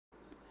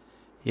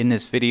In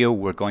this video,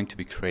 we're going to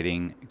be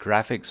creating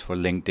graphics for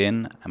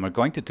LinkedIn, and we're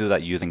going to do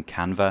that using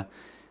Canva.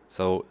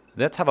 So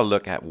let's have a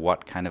look at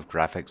what kind of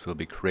graphics we'll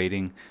be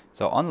creating.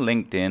 So on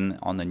LinkedIn,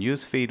 on the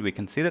news feed, we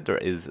can see that there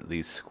is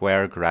these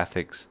square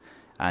graphics,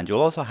 and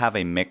you'll also have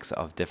a mix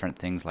of different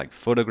things like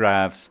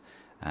photographs,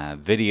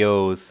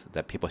 videos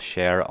that people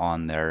share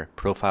on their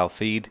profile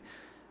feed.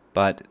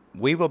 But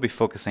we will be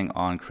focusing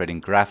on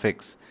creating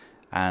graphics.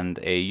 And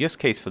a use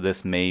case for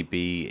this may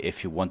be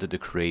if you wanted to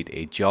create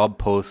a job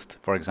post,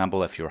 for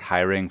example, if you're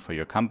hiring for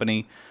your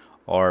company,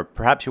 or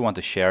perhaps you want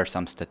to share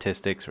some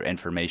statistics or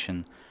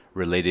information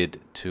related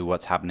to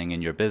what's happening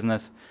in your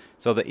business.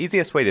 So the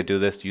easiest way to do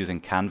this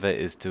using Canva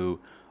is to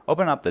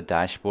open up the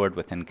dashboard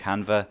within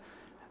Canva,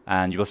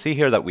 and you will see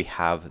here that we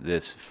have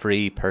this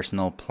free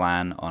personal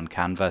plan on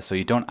Canva. So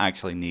you don't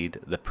actually need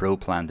the pro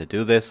plan to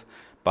do this,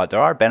 but there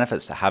are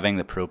benefits to having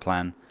the pro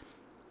plan,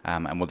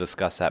 and we'll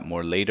discuss that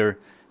more later.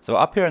 So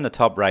up here in the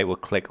top right, we'll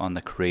click on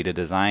the create a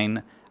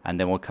design, and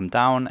then we'll come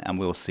down and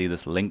we'll see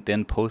this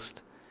LinkedIn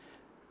post.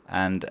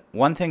 And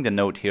one thing to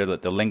note here,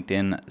 that the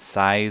LinkedIn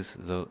size,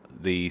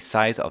 the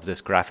size of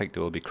this graphic that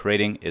we'll be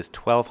creating is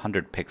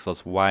 1200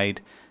 pixels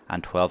wide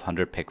and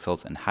 1200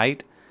 pixels in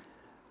height.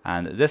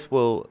 And this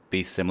will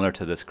be similar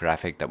to this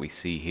graphic that we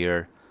see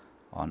here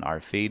on our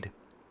feed.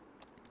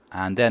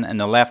 And then in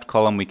the left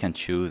column, we can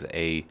choose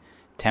a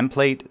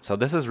template. So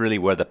this is really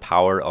where the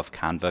power of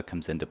Canva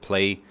comes into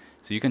play.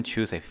 So you can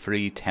choose a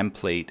free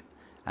template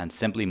and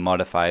simply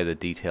modify the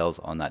details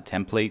on that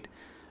template.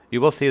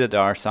 You will see that there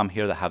are some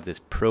here that have this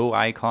pro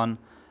icon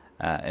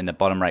in the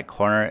bottom right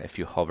corner if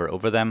you hover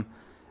over them.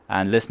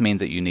 And this means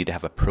that you need to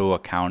have a pro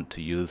account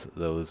to use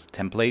those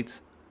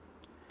templates.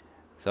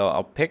 So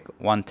I'll pick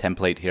one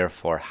template here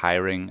for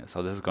hiring.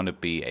 So this is going to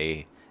be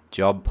a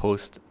job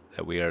post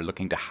that we are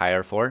looking to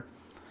hire for.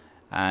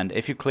 And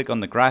if you click on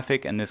the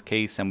graphic in this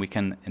case, then we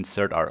can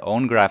insert our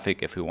own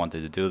graphic if we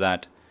wanted to do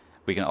that.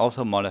 We can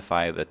also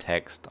modify the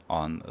text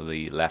on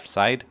the left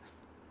side.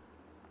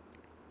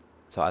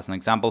 So as an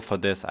example for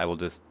this, I will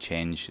just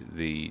change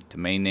the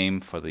domain name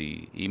for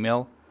the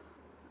email.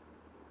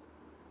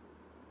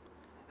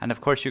 And of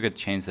course you could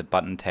change the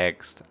button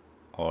text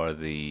or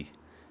the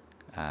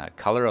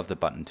color of the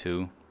button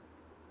too.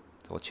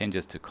 So we'll change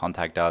this to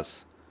contact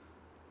us.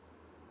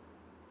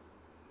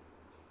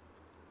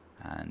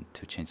 And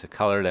to change the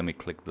color, then we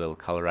click the little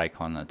color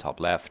icon on the top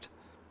left.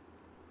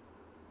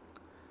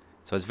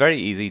 So it's very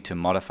easy to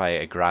modify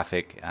a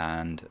graphic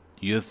and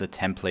use the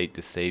template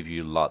to save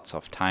you lots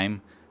of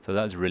time. So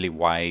that's really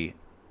why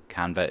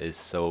Canva is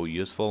so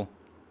useful.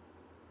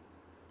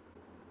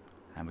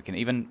 And we can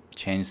even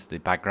change the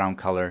background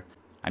color.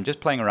 I'm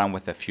just playing around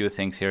with a few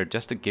things here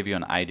just to give you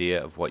an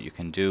idea of what you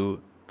can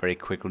do very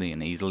quickly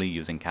and easily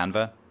using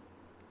Canva.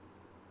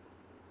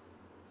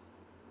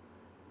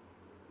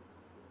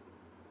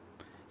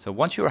 So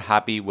once you're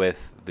happy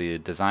with the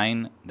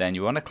design, then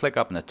you want to click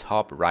up in the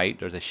top right.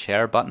 There's a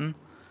share button.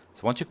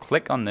 So once you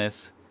click on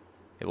this,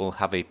 it will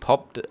have a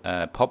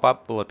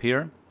pop-up will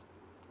appear,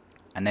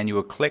 and then you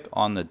will click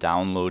on the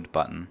download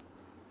button.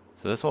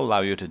 So this will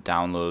allow you to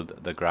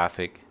download the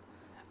graphic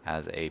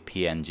as a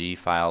PNG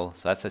file.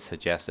 So that's a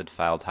suggested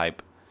file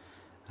type.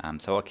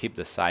 So I'll keep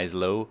the size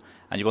low,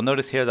 and you will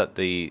notice here that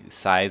the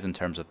size in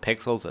terms of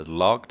pixels is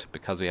locked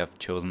because we have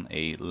chosen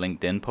a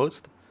LinkedIn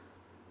post.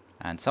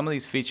 And some of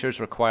these features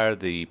require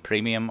the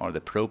premium or the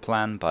pro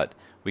plan, but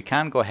we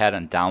can go ahead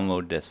and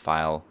download this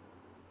file.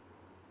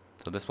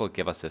 So this will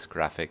give us this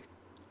graphic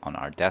on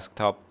our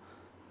desktop.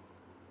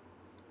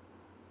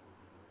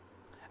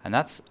 And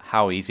that's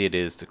how easy it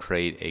is to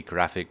create a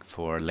graphic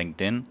for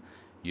LinkedIn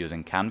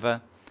using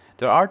Canva.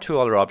 There are two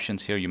other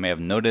options here. You may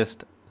have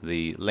noticed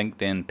the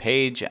LinkedIn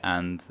page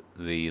and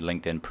the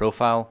LinkedIn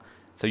profile.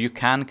 So you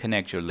can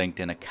connect your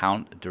LinkedIn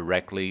account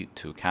directly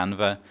to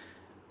Canva.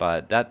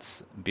 But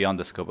that's beyond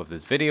the scope of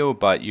this video,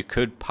 but you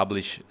could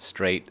publish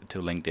straight to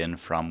LinkedIn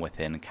from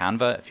within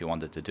Canva if you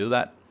wanted to do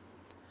that.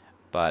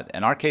 But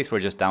in our case,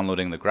 we're just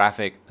downloading the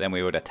graphic, then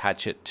we would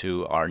attach it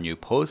to our new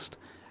post,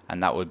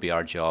 and that would be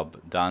our job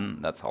done.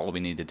 That's all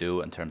we need to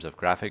do in terms of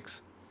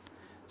graphics.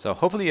 So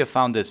hopefully you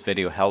found this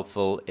video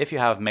helpful. If you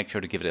have, make sure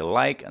to give it a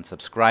like and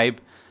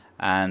subscribe,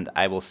 and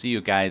I will see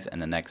you guys in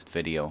the next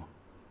video.